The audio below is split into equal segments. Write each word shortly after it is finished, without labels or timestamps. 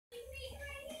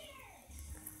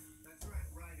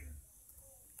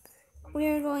we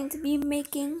are going to be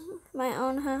making my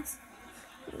own house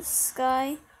in the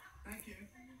sky. Thank you.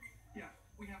 Yeah,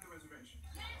 we have the reservation.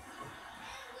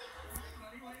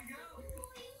 Buddy, way to go.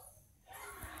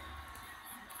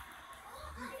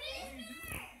 What are you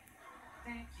doing?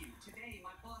 Thank you. Today,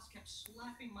 my boss kept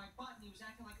slapping my butt and he was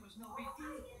acting like it was no big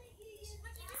deal. What'd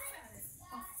you do about it?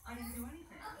 Oh, I didn't do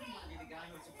anything. I didn't want to be the guy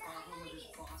who has a problem with his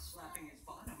boss slapping his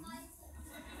bottom. I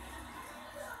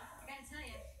gotta tell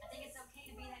you, I think it's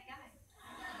okay to be that guy.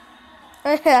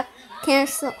 Yeah,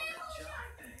 cancel. You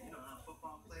know how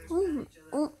football players pat each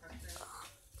other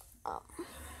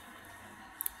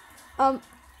on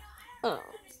the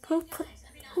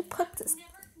Who put this?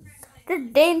 They're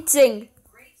dancing.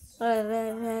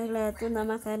 Tuna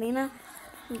Macarena.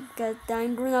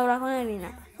 Katain Bruno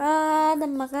Macarena. The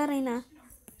Macarena.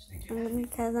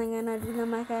 Because I'm gonna do the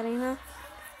Macarena.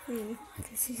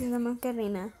 Because she's the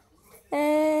Macarena.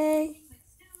 Hey.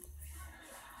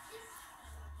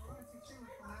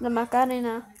 The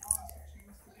Macarena.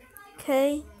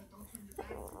 Okay.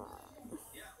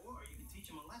 Yeah, or you can teach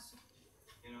him a lesson.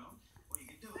 You know? Or you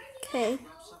can do it. Okay.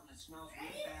 Something that smells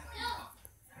really bad on your butt.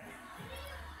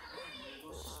 When he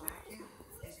goes to smack you,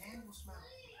 his hand will smell.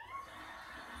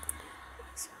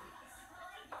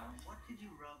 What could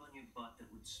you rub on your butt that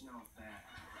would smell bad?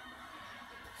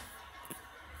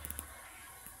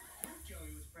 If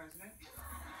Joey was president.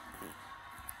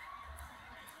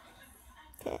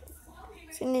 Okay.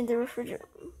 So you need the refrigerator.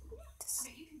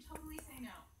 Okay, you can totally say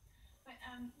no. But,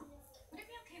 would it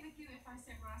be okay with you if I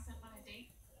set Ross up on a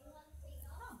date?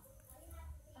 Oh.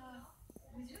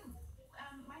 With who?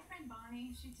 My friend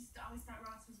Bonnie, she just always thought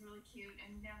Ross was really cute,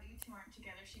 and now that you two aren't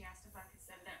together, she asked if I could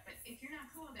set it up. But if you're not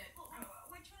cool with it,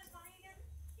 which one is Bonnie again?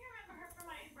 You remember her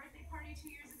from my birthday party 2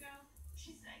 years ago?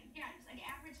 She's, yeah, just like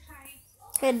average height.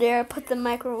 Okay, there, put the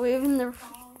microwave in the.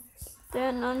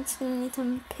 Then I'm just gonna need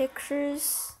some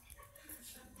pictures.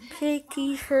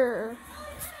 Picture.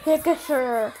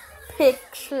 Picture.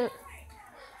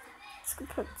 Let's go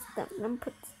put this down, then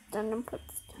put this down, then put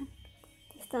this down.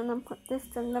 This down, then put this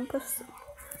down, then put this.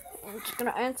 I'm just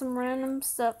gonna add some random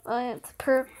stuff. It's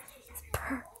perfect.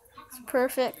 It's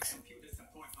perfect.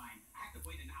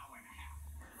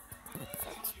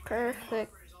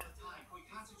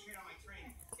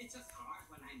 It's just hard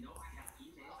when I know I have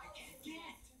email I can't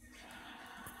get.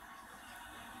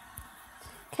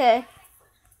 Okay.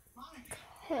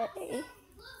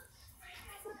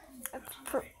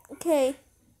 Okay.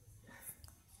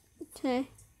 Okay.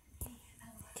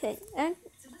 Okay. And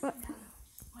what?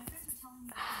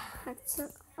 That's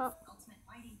it. Oh. Ultimate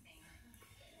fighting thing.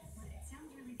 But it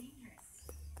sounds really dangerous.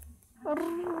 Well,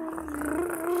 believe me,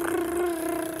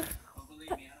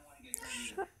 I don't want to get hurt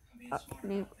either. I'm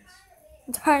being smart about this.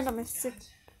 I'm tired of my sick.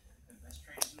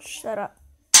 Shut up.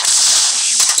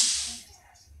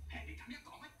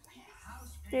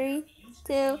 3,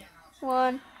 2,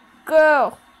 1,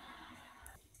 go!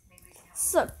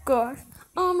 Sup, guys?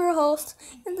 I'm your host,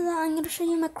 and today I'm gonna show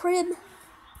you my crib.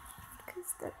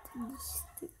 Because that's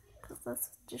what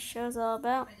this show's all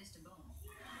about.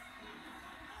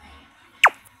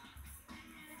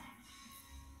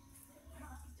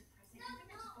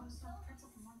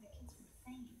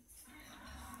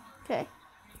 Okay,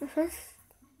 first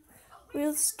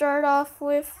we'll start off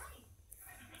with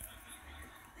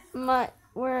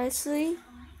where I sleep.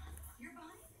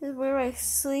 This is where I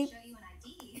sleep,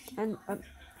 and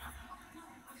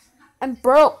I'm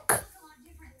broke.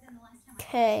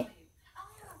 Okay,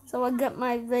 so I got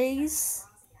my vase,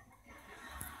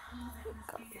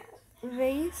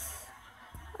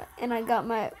 and I got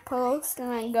my post,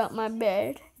 and I got my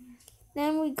bed.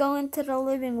 Then we go into the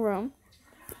living room.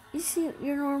 You see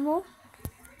your normal?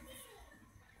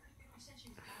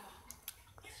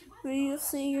 Do you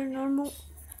see your normal?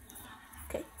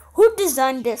 Okay, who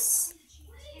designed this?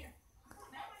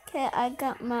 Okay, I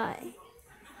got my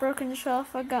broken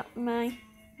shelf, I got my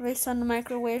vase on the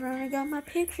microwave, and I got my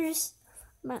pictures.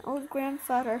 My old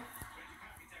grandfather.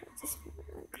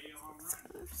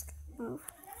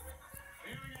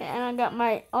 Okay, and I got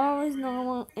my always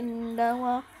normal in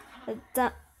the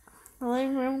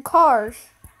living room cars.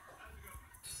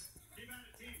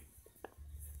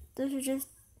 Those are just.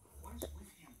 What's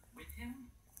with him?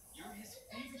 You're his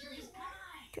favorite. You're his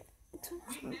guy.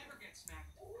 We never get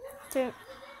smacked. So,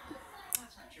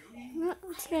 That's not true.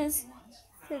 here's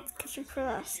the kitchen for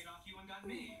us. Get off you and got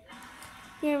me.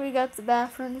 Here we got the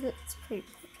bathroom. It's pretty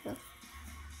cool.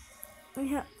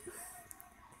 Yeah.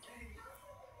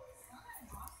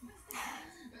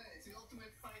 It's the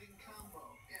ultimate fighting combo.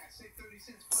 Yeah, save 30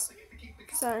 cents plus I get to keep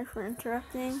the. Sorry for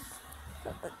interrupting.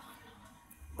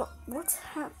 But what's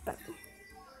happening?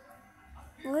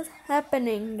 What's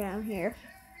happening down here?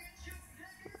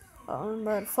 Oh, I'm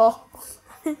about to fall.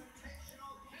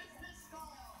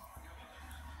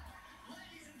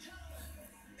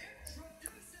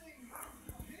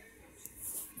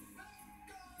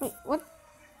 Wait, what?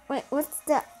 Wait, what's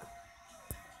that?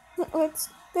 What's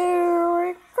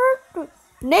there?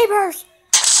 Neighbors!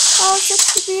 I'll shut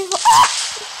the vehicle.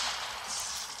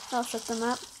 I'll shut them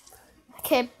up.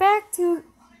 Okay, back to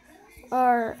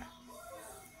our.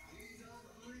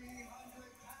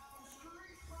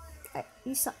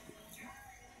 You saw.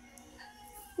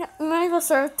 Yeah, we might as well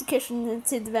start with the kitchen and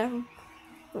see the bathroom.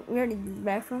 We already did the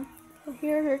bathroom. So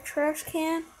here's our trash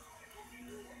can,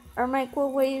 our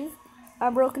microwave,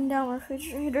 our broken down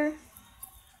refrigerator,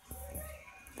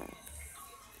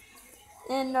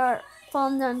 and our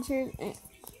fallen down chair.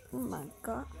 Oh my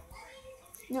god.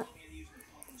 No,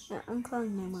 no, I'm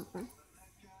calling 911.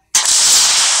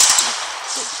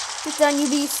 Get down, you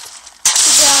beast.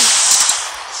 Get down.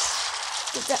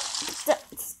 Get down. Get down.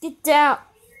 Get down.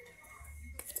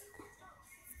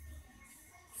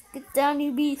 Get down,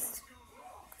 you beast.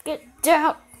 Get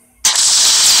down.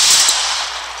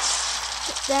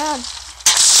 Get down.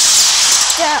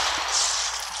 Get down.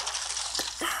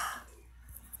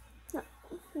 No,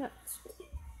 no.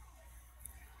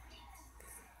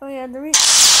 Oh yeah, the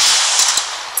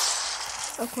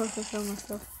Of course I killed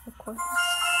myself. Of course.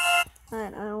 I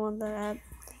don't want that ad.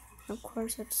 Of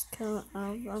course I just killed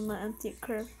on my empty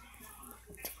crib.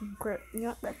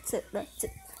 Yeah, that's it. That's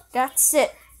it. That's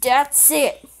it. That's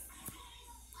it.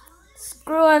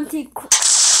 Screw empty.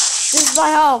 This is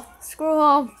my home. Screw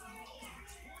home.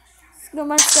 Screw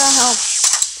my sky home.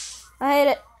 I hate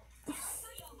it.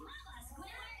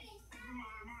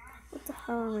 What the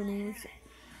hell are my neighbors?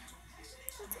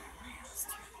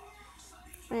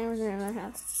 My neighbors are in my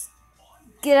house. Just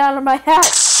get out of my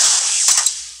house.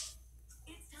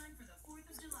 It's time for the 4th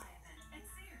of July event at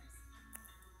Sears.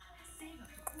 Save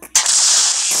up to 40%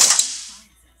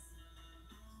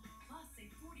 Plus,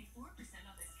 save 44%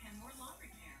 on this Kenmore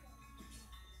laundry care.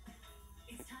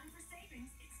 It's time for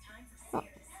savings. It's time for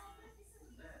Sears.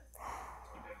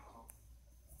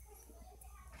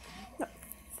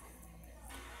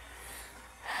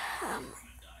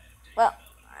 Well,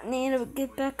 I need to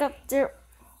get back up there.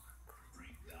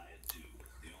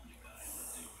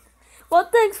 Well,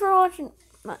 thanks for watching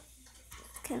my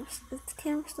camera. Is the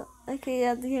camera still? Okay,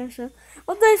 yeah, the camera still.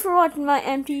 Well, thanks for watching my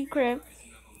empty crib.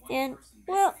 And,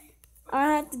 well, I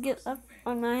had to get up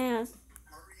on my ass.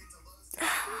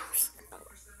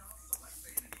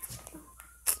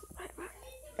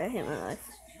 I hate my life.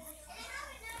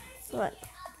 What?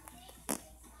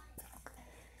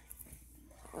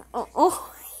 Oh.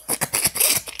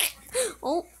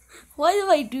 Oh, why do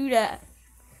I do that?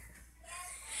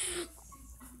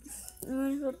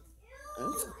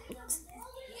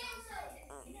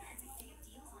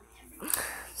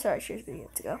 Sorry, she's gonna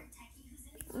get to go.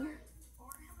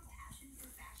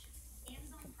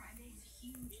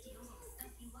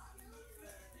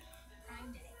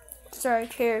 Sorry,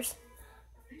 cheers.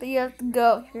 But you have to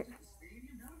go.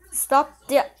 Stop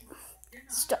that.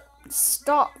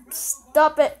 Stop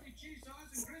it.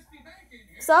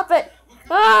 Stop it.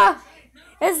 Ah!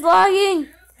 It's lagging.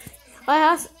 I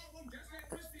have.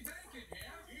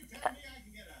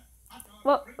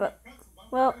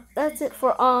 Well, that's it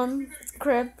for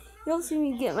crib. You'll see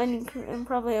me get my new crib in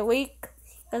probably a week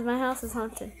because my house is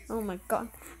haunted. Oh my god.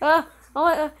 Ah! Oh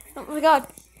my god. Oh my god.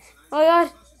 Oh my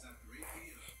god.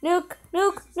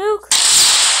 Nuke.